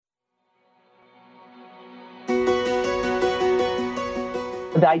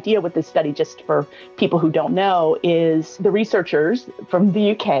The idea with this study, just for people who don't know, is the researchers from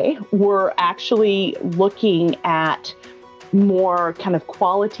the UK were actually looking at more kind of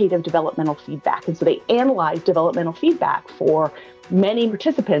qualitative developmental feedback. And so they analyzed developmental feedback for many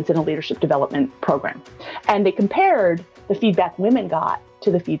participants in a leadership development program. And they compared the feedback women got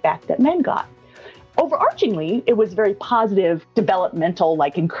to the feedback that men got. Overarchingly, it was very positive, developmental,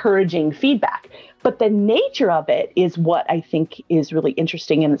 like encouraging feedback. But the nature of it is what I think is really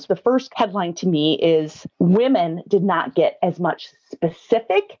interesting. And it's the first headline to me is women did not get as much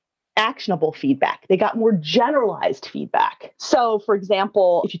specific, actionable feedback. They got more generalized feedback. So, for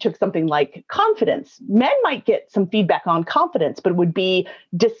example, if you took something like confidence, men might get some feedback on confidence, but it would be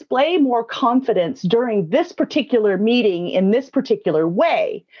display more confidence during this particular meeting in this particular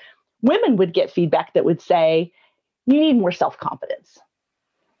way. Women would get feedback that would say, you need more self-confidence,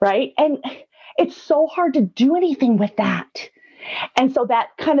 right? And it's so hard to do anything with that. And so that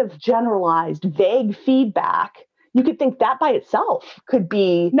kind of generalized, vague feedback, you could think that by itself could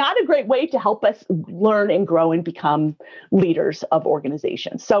be not a great way to help us learn and grow and become leaders of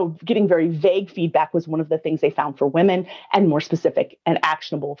organizations. So getting very vague feedback was one of the things they found for women, and more specific and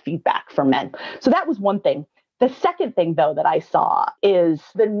actionable feedback for men. So that was one thing. The second thing, though, that I saw is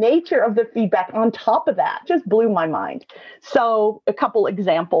the nature of the feedback on top of that just blew my mind. So a couple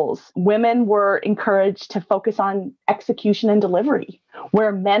examples. Women were encouraged to focus on execution and delivery,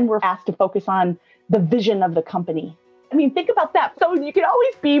 where men were asked to focus on the vision of the company. I mean, think about that. So you can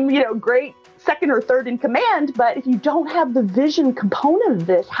always be, great second or third in command, but if you don't have the vision component of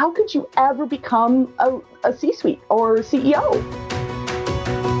this, how could you ever become a C-suite or CEO?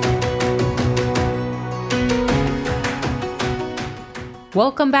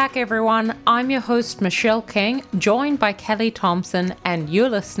 Welcome back, everyone. I'm your host, Michelle King, joined by Kelly Thompson, and you're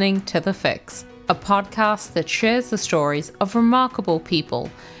listening to The Fix, a podcast that shares the stories of remarkable people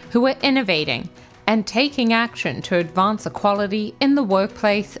who are innovating and taking action to advance equality in the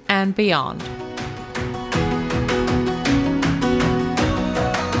workplace and beyond.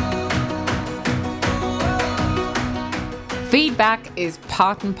 Feedback is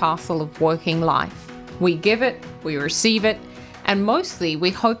part and parcel of working life. We give it, we receive it, and mostly we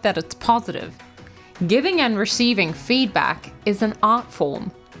hope that it's positive. Giving and receiving feedback is an art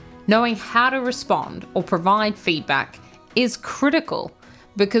form. Knowing how to respond or provide feedback is critical,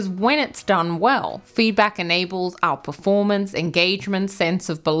 because when it's done well, feedback enables our performance, engagement, sense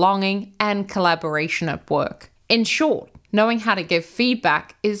of belonging, and collaboration at work. In short, knowing how to give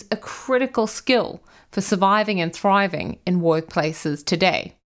feedback is a critical skill for surviving and thriving in workplaces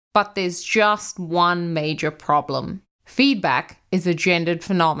today. But there's just one major problem. Feedback is a gendered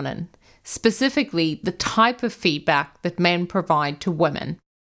phenomenon, specifically the type of feedback that men provide to women.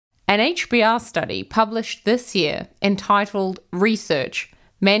 An HBR study published this year entitled Research,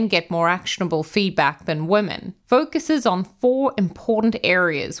 Men Get More Actionable Feedback Than Women, focuses on 4 important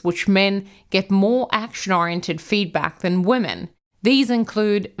areas which men get more action-oriented feedback than women. These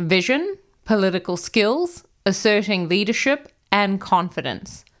include vision, political skills, asserting leadership, and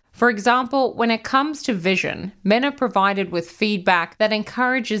confidence. For example, when it comes to vision, men are provided with feedback that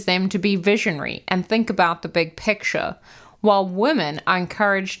encourages them to be visionary and think about the big picture, while women are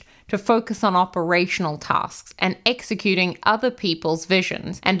encouraged to focus on operational tasks and executing other people's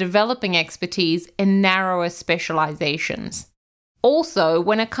visions and developing expertise in narrower specializations. Also,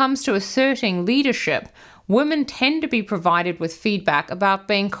 when it comes to asserting leadership, women tend to be provided with feedback about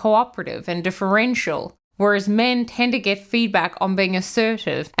being cooperative and differential, whereas men tend to get feedback on being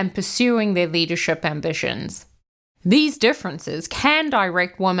assertive and pursuing their leadership ambitions. These differences can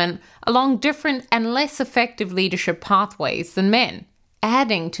direct women along different and less effective leadership pathways than men,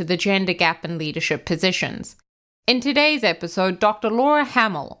 adding to the gender gap in leadership positions. In today's episode, Dr. Laura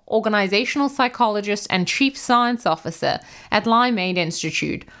Hamill, organizational psychologist and chief science officer at Limeade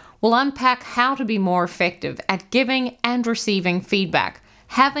Institute, will unpack how to be more effective at giving and receiving feedback,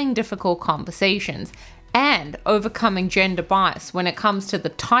 having difficult conversations, and overcoming gender bias when it comes to the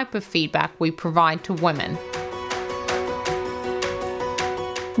type of feedback we provide to women.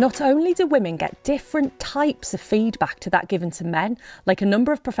 Not only do women get different types of feedback to that given to men, like a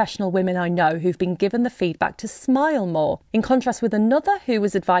number of professional women I know who've been given the feedback to smile more, in contrast with another who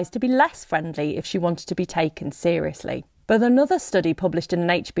was advised to be less friendly if she wanted to be taken seriously. But another study published in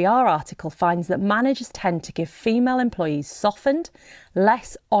an HBR article finds that managers tend to give female employees softened,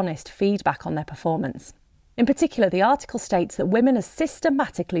 less honest feedback on their performance. In particular, the article states that women are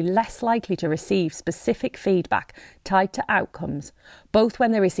systematically less likely to receive specific feedback tied to outcomes, both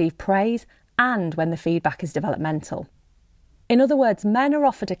when they receive praise and when the feedback is developmental. In other words, men are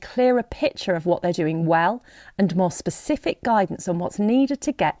offered a clearer picture of what they're doing well and more specific guidance on what's needed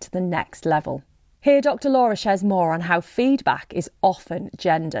to get to the next level. Here, Dr. Laura shares more on how feedback is often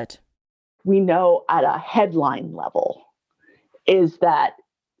gendered. We know at a headline level is that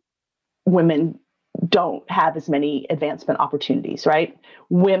women don't have as many advancement opportunities, right?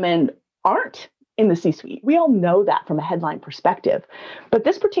 Women aren't in the C-suite. We all know that from a headline perspective. But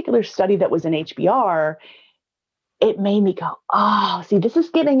this particular study that was in HBR, it made me go, oh, see, this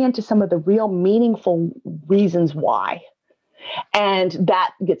is getting into some of the real meaningful reasons why. And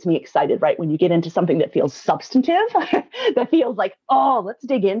that gets me excited, right? When you get into something that feels substantive, that feels like, oh, let's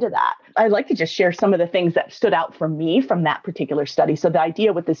dig into that. I'd like to just share some of the things that stood out for me from that particular study. So the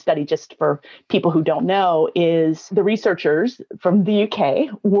idea with this study, just for people who don't know, is the researchers from the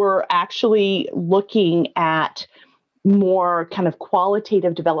UK were actually looking at more kind of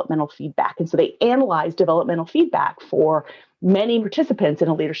qualitative developmental feedback. And so they analyzed developmental feedback for many participants in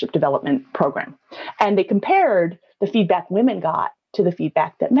a leadership development program. And they compared the feedback women got to the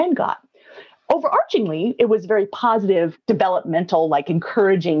feedback that men got. Overarchingly, it was very positive, developmental, like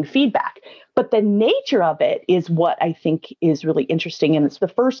encouraging feedback. But the nature of it is what I think is really interesting. And it's the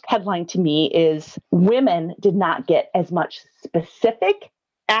first headline to me is women did not get as much specific,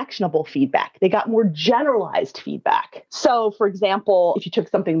 actionable feedback. They got more generalized feedback. So, for example, if you took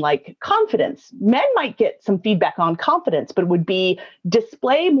something like confidence, men might get some feedback on confidence, but it would be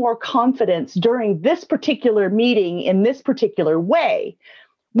display more confidence during this particular meeting in this particular way.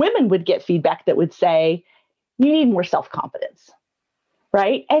 Women would get feedback that would say, you need more self-confidence,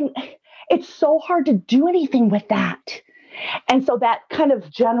 right? And it's so hard to do anything with that. And so that kind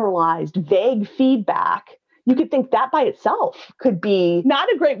of generalized, vague feedback, you could think that by itself could be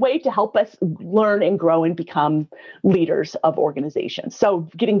not a great way to help us learn and grow and become leaders of organizations. So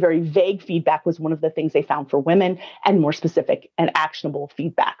getting very vague feedback was one of the things they found for women, and more specific and actionable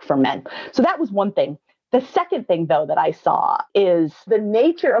feedback for men. So that was one thing. The second thing, though, that I saw is the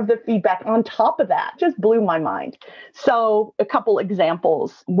nature of the feedback on top of that just blew my mind. So a couple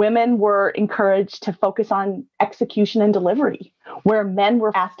examples. Women were encouraged to focus on execution and delivery, where men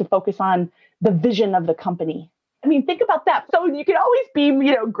were asked to focus on the vision of the company. I mean, think about that. So you can always be,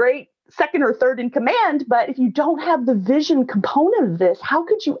 great second or third in command, but if you don't have the vision component of this, how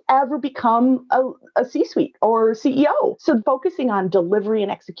could you ever become a C-suite or CEO? So focusing on delivery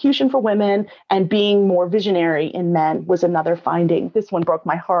and execution for women and being more visionary in men was another finding. This one broke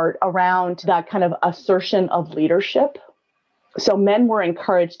my heart around that kind of assertion of leadership. So men were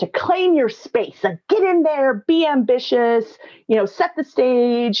encouraged to claim your space, like get in there, be ambitious, set the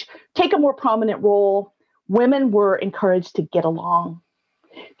stage, take a more prominent role. Women were encouraged to get along,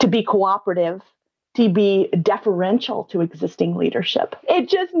 to be cooperative, to be deferential to existing leadership. It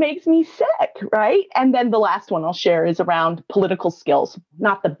just makes me sick, right? And then the last one I'll share is around political skills,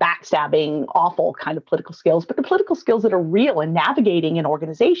 not the backstabbing, awful kind of political skills, but the political skills that are real in navigating an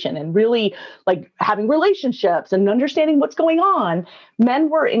organization and really like having relationships and understanding what's going on. Men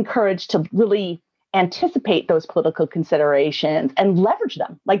were encouraged to really anticipate those political considerations and leverage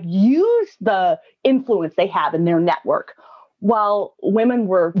them, like use the influence they have in their network, while women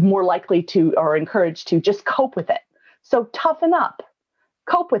were more likely to or encouraged to just cope with it. So toughen up,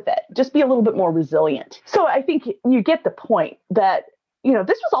 cope with it, just be a little bit more resilient. So I think you get the point that, this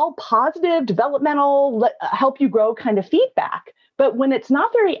was all positive, developmental, help you grow kind of feedback. But when it's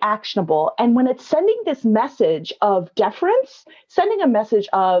not very actionable and when it's sending this message of deference, sending a message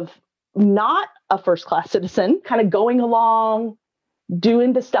of not a first-class citizen, kind of going along,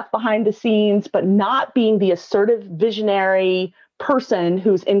 doing the stuff behind the scenes, but not being the assertive, visionary person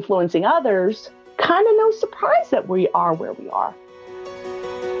who's influencing others, kind of no surprise that we are where we are.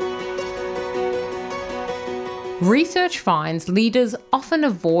 Research finds leaders often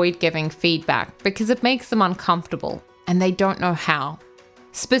avoid giving feedback because it makes them uncomfortable and they don't know how.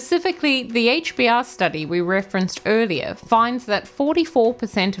 Specifically, the HBR study we referenced earlier finds that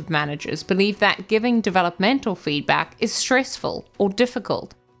 44% of managers believe that giving developmental feedback is stressful or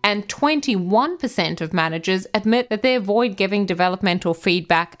difficult, and 21% of managers admit that they avoid giving developmental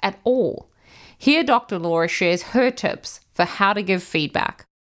feedback at all. Here, Dr. Laura shares her tips for how to give feedback.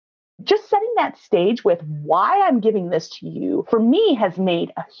 Just setting that stage with why I'm giving this to you, for me, has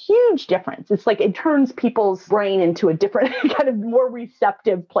made a huge difference. It's like it turns people's brain into a different kind of more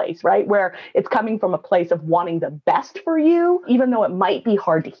receptive place, right? Where it's coming from a place of wanting the best for you, even though it might be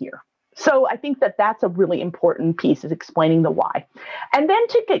hard to hear. So I think that that's a really important piece, is explaining the why. And then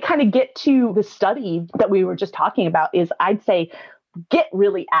to get to the study that we were just talking about is, I'd say, get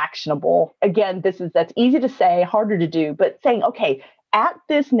really actionable. Again, that's easy to say, harder to do, but saying, okay, at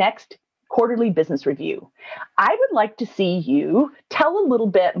this next quarterly business review. I would like to see you tell a little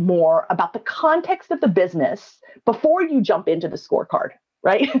bit more about the context of the business before you jump into the scorecard,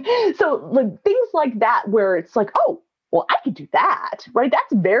 right? So like, things like that, where it's like, oh, well, I could do that, right?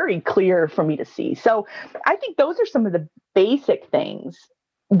 That's very clear for me to see. So I think those are some of the basic things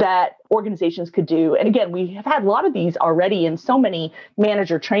that organizations could do. And again, we have had a lot of these already in so many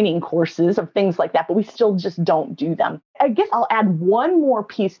manager training courses of things like that, but we still just don't do them. I guess I'll add one more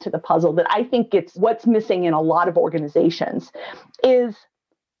piece to the puzzle that I think it's what's missing in a lot of organizations is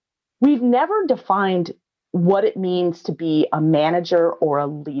we've never defined what it means to be a manager or a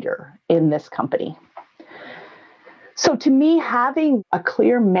leader in this company. So to me, having a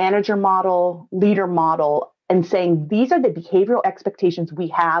clear manager model, leader model, and saying these are the behavioral expectations we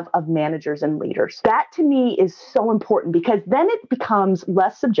have of managers and leaders, that to me is so important, because then it becomes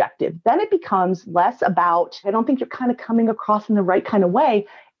less subjective. Then it becomes less about, I don't think you're kind of coming across in the right kind of way.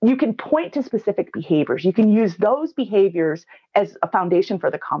 You can point to specific behaviors. You can use those behaviors as a foundation for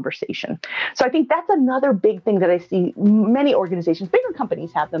the conversation. So I think that's another big thing that I see many organizations, bigger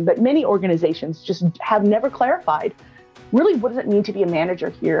companies have them, but many organizations just have never clarified, really, what does it mean to be a manager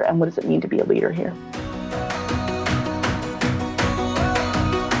here, and what does it mean to be a leader here?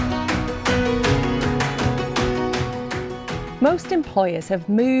 Most employers have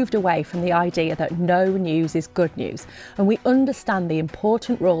moved away from the idea that no news is good news, and we understand the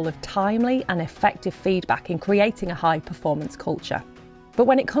important role of timely and effective feedback in creating a high-performance culture. But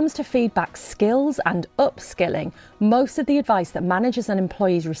when it comes to feedback skills and upskilling, most of the advice that managers and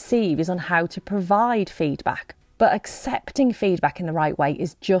employees receive is on how to provide feedback. But accepting feedback in the right way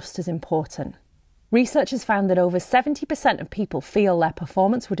is just as important. Research has found that over 70% of people feel their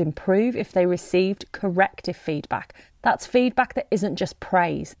performance would improve if they received corrective feedback. That's feedback that isn't just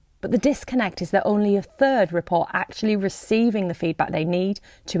praise. But the disconnect is that only a third report actually receiving the feedback they need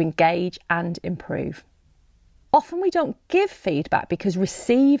to engage and improve. Often we don't give feedback because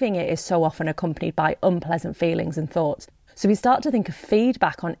receiving it is so often accompanied by unpleasant feelings and thoughts. So we start to think of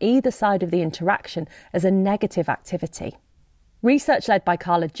feedback on either side of the interaction as a negative activity. Research led by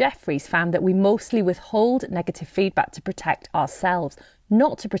Carla Jeffries found that we mostly withhold negative feedback to protect ourselves,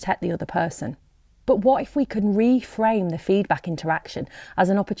 not to protect the other person. But what if we can reframe the feedback interaction as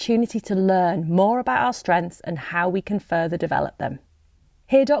an opportunity to learn more about our strengths and how we can further develop them?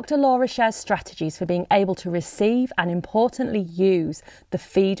 Here, Dr. Laura shares strategies for being able to receive and, importantly, use the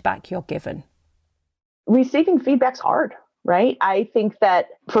feedback you're given. Receiving feedback's hard, right? I think that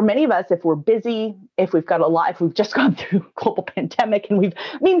for many of us, if we're busy, if we've got a lot, if we've just gone through a global pandemic and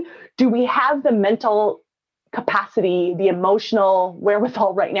do we have the mental capacity, the emotional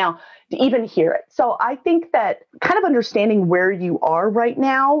wherewithal right now to even hear it? So I think that kind of understanding where you are right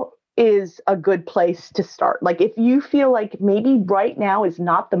now is a good place to start. Like if you feel like maybe right now is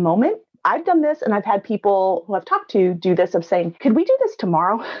not the moment, I've done this and I've had people who I've talked to do this of saying, could we do this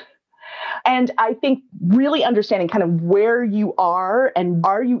tomorrow? And I think really understanding kind of where you are and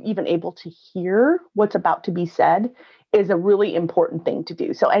are you even able to hear what's about to be said is a really important thing to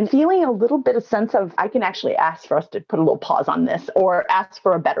do. So, and feeling a little bit of sense of, I can actually ask for us to put a little pause on this or ask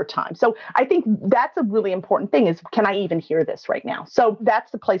for a better time. So I think that's a really important thing is, can I even hear this right now? So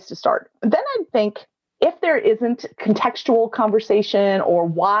that's the place to start. Then I think if there isn't contextual conversation or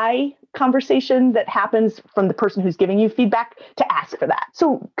why conversation that happens from the person who's giving you feedback, to ask for that.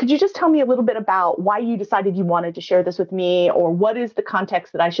 So could you just tell me a little bit about why you decided you wanted to share this with me, or what is the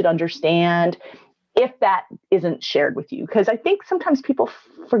context that I should understand if that isn't shared with you? Because I think sometimes people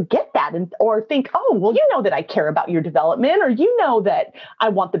forget that or think, oh, well, you know that I care about your development, or you know that I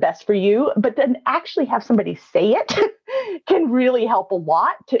want the best for you, but then actually have somebody say it can really help a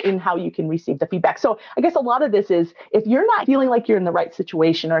lot in how you can receive the feedback. So I guess a lot of this is, if you're not feeling like you're in the right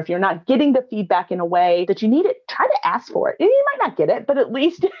situation, or if you're not getting the feedback in a way that you need it, try to ask for it. And you might not get it, but at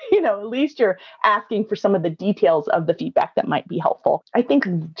least, at least you're asking for some of the details of the feedback that might be helpful. I think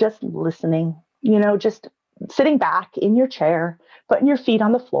just listening, just sitting back in your chair, putting your feet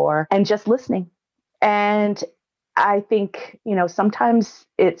on the floor and just listening. And I think, sometimes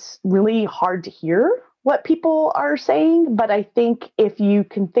it's really hard to hear what people are saying, but I think if you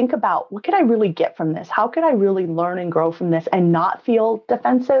can think about, what could I really get from this? How could I really learn and grow from this and not feel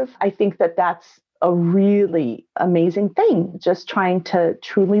defensive? I think that that's a really amazing thing, just trying to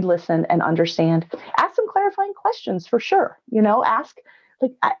truly listen and understand. Ask some clarifying questions for sure. Ask,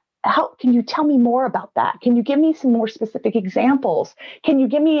 how can you tell me more about that? Can you give me some more specific examples? Can you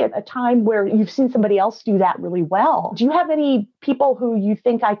give me a time where you've seen somebody else do that really well? Do you have any people who you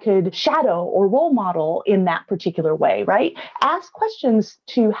think I could shadow or role model in that particular way, right? Ask questions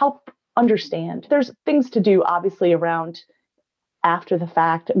to help understand. There's things to do, obviously, around after the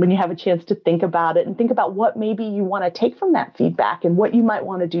fact, when you have a chance to think about it and think about what maybe you want to take from that feedback and what you might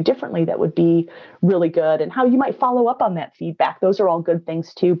want to do differently that would be really good and how you might follow up on that feedback. Those are all good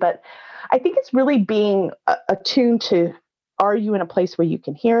things too. But I think it's really being attuned to, are you in a place where you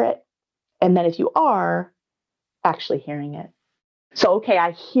can hear it? And then if you are, actually hearing it. So, okay,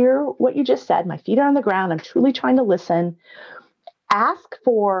 I hear what you just said. My feet are on the ground. I'm truly trying to listen. Ask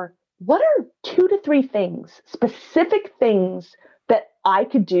for, what are 2 to 3 things, specific things that I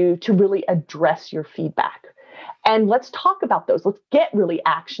could do to really address your feedback? And let's talk about those. Let's get really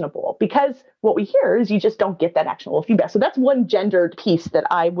actionable, because what we hear is you just don't get that actionable feedback. So that's one gendered piece that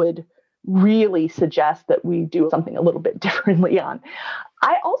I would really suggest that we do something a little bit differently on.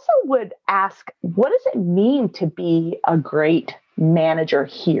 I also would ask, what does it mean to be a great manager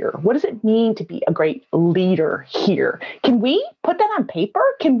here? What does it mean to be a great leader here? Can we put that on paper?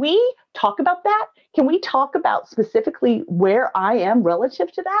 Can we talk about that? Can we talk about specifically where I am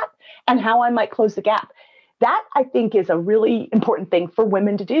relative to that and how I might close the gap? That, I think, is a really important thing for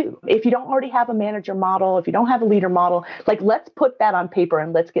women to do. If you don't already have a manager model, if you don't have a leader model, let's put that on paper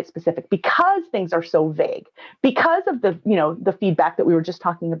and let's get specific, because things are so vague, because of the feedback that we were just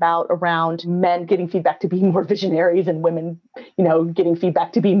talking about around men getting feedback to be more visionaries and women, getting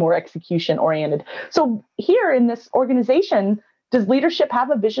feedback to be more execution oriented. So here in this organization, does leadership have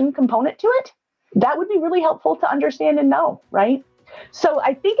a vision component to it? That would be really helpful to understand and know, right? So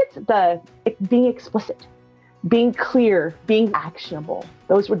I think it's being explicit, being clear, being actionable.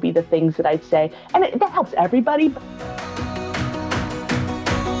 Those would be the things that I'd say. And that helps everybody.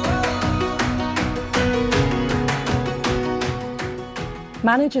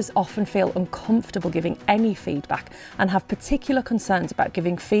 Managers often feel uncomfortable giving any feedback and have particular concerns about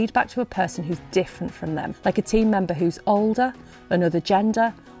giving feedback to a person who's different from them, like a team member who's older, another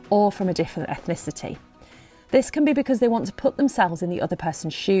gender, or from a different ethnicity. This can be because they want to put themselves in the other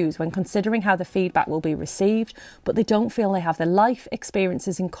person's shoes when considering how the feedback will be received, but they don't feel they have the life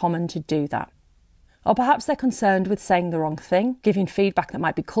experiences in common to do that. Or perhaps they're concerned with saying the wrong thing, giving feedback that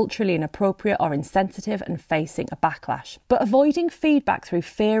might be culturally inappropriate or insensitive and facing a backlash. But avoiding feedback through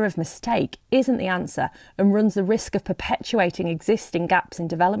fear of mistake isn't the answer and runs the risk of perpetuating existing gaps in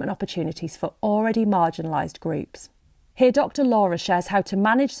development opportunities for already marginalised groups. Here, Dr. Laura shares how to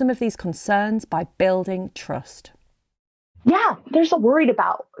manage some of these concerns by building trust. Yeah, there's a worried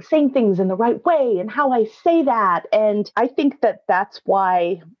about saying things in the right way and how I say that. And I think that that's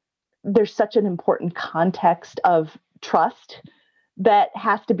why there's such an important context of trust that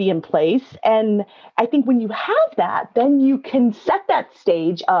has to be in place. And I think when you have that, then you can set that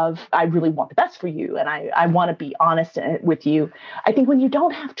stage of, I really want the best for you. And I want to be honest with you. I think when you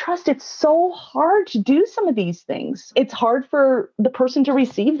don't have trust, it's so hard to do some of these things. It's hard for the person to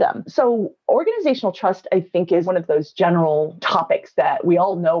receive them. So organizational trust, I think, is one of those general topics that we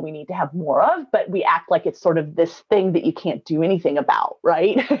all know we need to have more of, but we act like it's sort of this thing that you can't do anything about,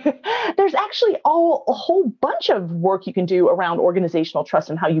 right? There's actually a whole bunch of work you can do around organizational trust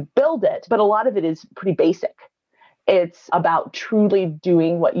and how you build it, but a lot of it is pretty basic. It's about truly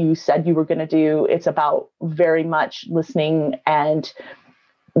doing what you said you were going to do. It's about very much listening and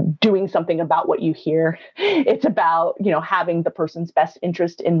doing something about what you hear. It's about, having the person's best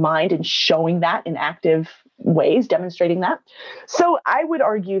interest in mind and showing that in active ways, demonstrating that. So I would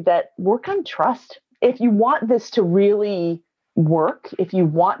argue that work on trust. If you want this to really work, if you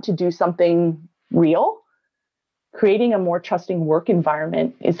want to do something real, creating a more trusting work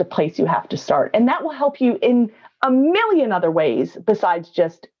environment is the place you have to start. And that will help you in a million other ways besides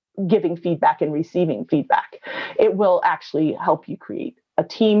just giving feedback and receiving feedback. It will actually help you create a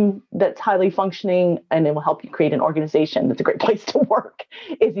team that's highly functioning, and it will help you create an organization that's a great place to work,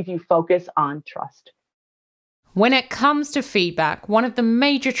 is if you focus on trust. When it comes to feedback, one of the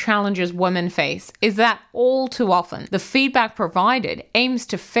major challenges women face is that all too often the feedback provided aims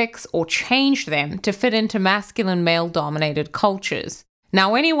to fix or change them to fit into masculine male-dominated cultures.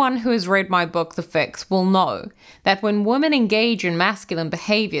 Now, anyone who has read my book, The Fix, will know that when women engage in masculine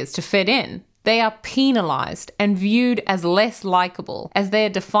behaviors to fit in, they are penalized and viewed as less likable, as they are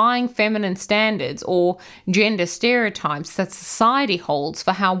defying feminine standards or gender stereotypes that society holds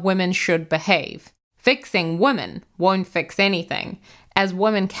for how women should behave. Fixing women won't fix anything, as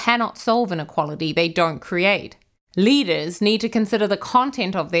women cannot solve inequality they don't create. Leaders need to consider the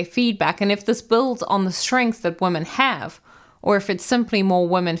content of their feedback and if this builds on the strengths that women have, or if it's simply more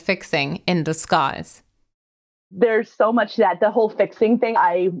women fixing in disguise. There's so much that the whole fixing thing,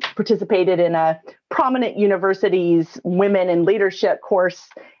 I participated in a prominent university's women in leadership course,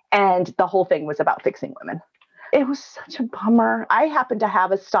 and the whole thing was about fixing women. It was such a bummer. I happen to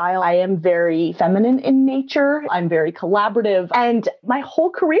have a style. I am very feminine in nature. I'm very collaborative. And my whole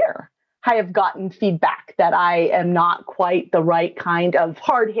career, I have gotten feedback that I am not quite the right kind of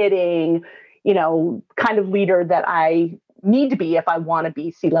hard-hitting, kind of leader that I need to be if I want to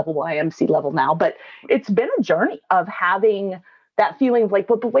be C-level. Well, I am C-level now, but it's been a journey of having that feeling of like,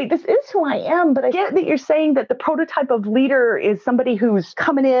 but wait, this is who I am. But I get that you're saying that the prototype of leader is somebody who's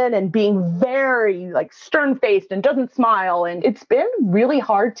coming in and being very like stern-faced and doesn't smile. And it's been really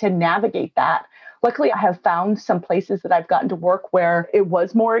hard to navigate that. Luckily, I have found some places that I've gotten to work where it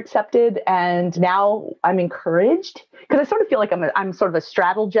was more accepted. And now I'm encouraged because I sort of feel like I'm sort of a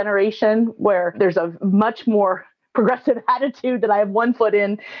straddle generation where there's a much more progressive attitude that I have one foot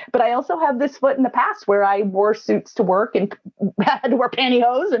in, but I also have this foot in the past where I wore suits to work and had to wear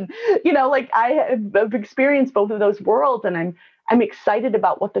pantyhose. And, I have experienced both of those worlds, and I'm excited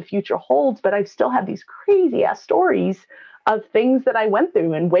about what the future holds, but I still have these crazy ass stories of things that I went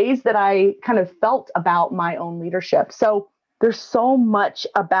through and ways that I kind of felt about my own leadership. So there's so much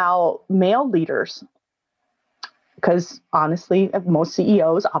about male leaders because honestly, most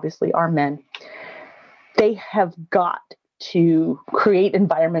CEOs obviously are men. They have got to create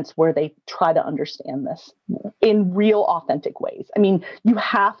environments where they try to understand this in real, authentic ways. I mean, you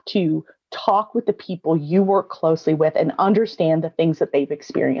have to talk with the people you work closely with and understand the things that they've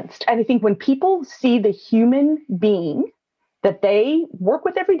experienced. And I think when people see the human being that they work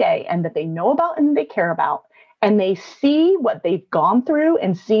with every day and that they know about and they care about, and they see what they've gone through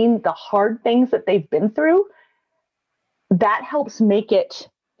and seen the hard things that they've been through, that helps make it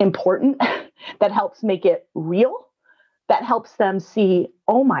important. That helps make it real. That helps them see,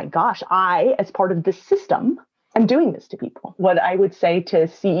 oh my gosh, I, as part of this system, am doing this to people. What I would say to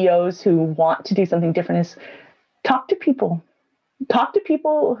CEOs who want to do something different is talk to people. Talk to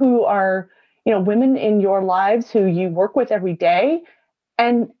people who are, women in your lives who you work with every day,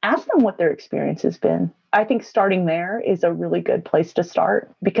 and ask them what their experience has been. I think starting there is a really good place to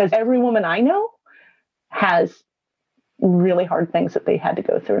start because every woman I know has really hard things that they had to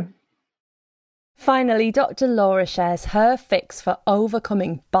go through. Finally, Dr. Laura shares her fix for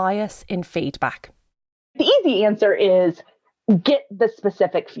overcoming bias in feedback. The easy answer is get the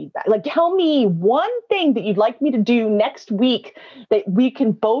specific feedback. Like, tell me one thing that you'd like me to do next week that we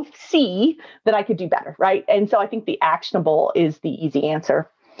can both see that I could do better, right? And so I think the actionable is the easy answer.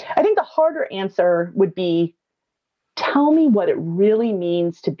 I think the harder answer would be, tell me what it really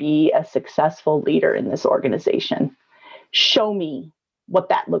means to be a successful leader in this organization. Show me what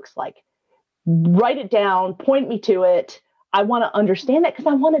that looks like. Write it down, point me to it. I want to understand that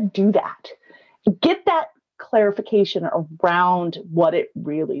because I want to do that. Get that clarification around what it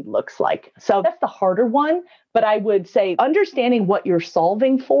really looks like. So that's the harder one. But I would say understanding what you're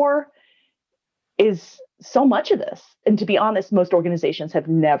solving for is so much of this. And to be honest, most organizations have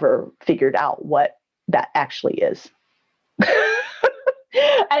never figured out what that actually is.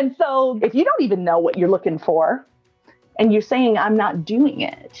 And so if you don't even know what you're looking for and you're saying, I'm not doing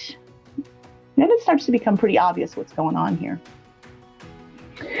it, then it starts to become pretty obvious what's going on here.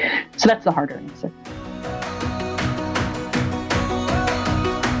 So that's the harder answer.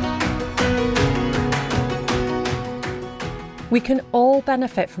 We can all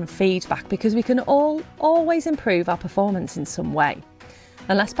benefit from feedback because we can all always improve our performance in some way.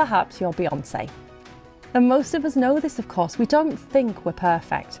 Unless perhaps you're Beyonce. And most of us know this, of course. We don't think we're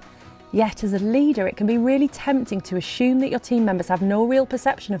perfect. Yet as a leader, it can be really tempting to assume that your team members have no real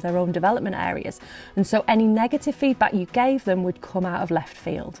perception of their own development areas, and so any negative feedback you gave them would come out of left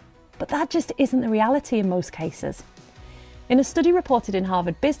field. But that just isn't the reality in most cases. In a study reported in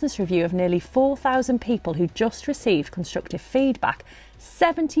Harvard Business Review of nearly 4,000 people who just received constructive feedback,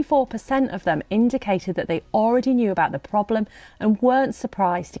 74% of them indicated that they already knew about the problem and weren't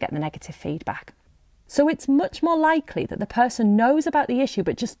surprised to get the negative feedback. So it's much more likely that the person knows about the issue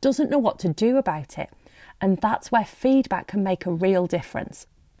but just doesn't know what to do about it. And that's where feedback can make a real difference.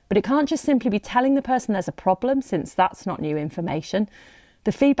 But it can't just simply be telling the person there's a problem, since that's not new information.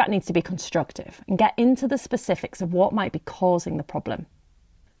 The feedback needs to be constructive and get into the specifics of what might be causing the problem.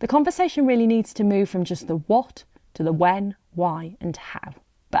 The conversation really needs to move from just the what to the when, why, and how.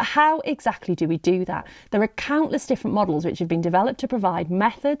 But how exactly do we do that? There are countless different models which have been developed to provide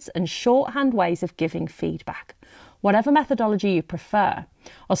methods and shorthand ways of giving feedback. Whatever methodology you prefer,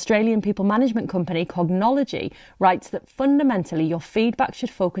 Australian people management company Cognology writes that fundamentally your feedback should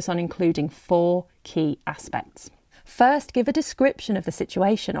focus on including 4 key aspects. First, give a description of the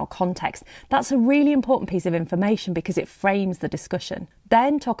situation or context. That's a really important piece of information because it frames the discussion.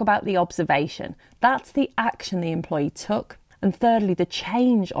 Then talk about the observation. That's the action the employee took. And thirdly, the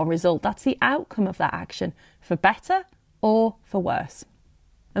change or result, that's the outcome of that action, for better or for worse.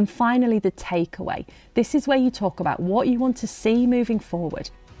 And finally, the takeaway. This is where you talk about what you want to see moving forward.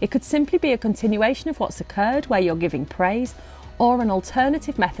 It could simply be a continuation of what's occurred where you're giving praise, or an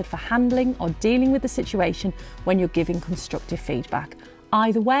alternative method for handling or dealing with the situation when you're giving constructive feedback.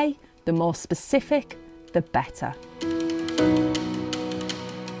 Either way, the more specific, the better.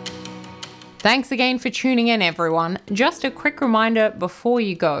 Thanks again for tuning in, everyone. Just a quick reminder before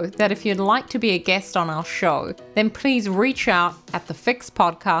you go that if you'd like to be a guest on our show, then please reach out at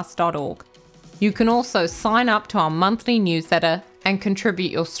thefixpodcast.org. You can also sign up to our monthly newsletter and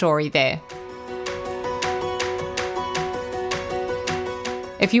contribute your story there.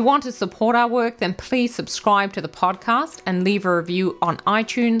 If you want to support our work, then please subscribe to the podcast and leave a review on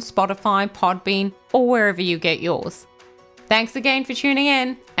iTunes, Spotify, Podbean, or wherever you get yours. Thanks again for tuning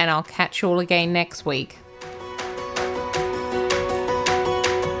in, and I'll catch you all again next week.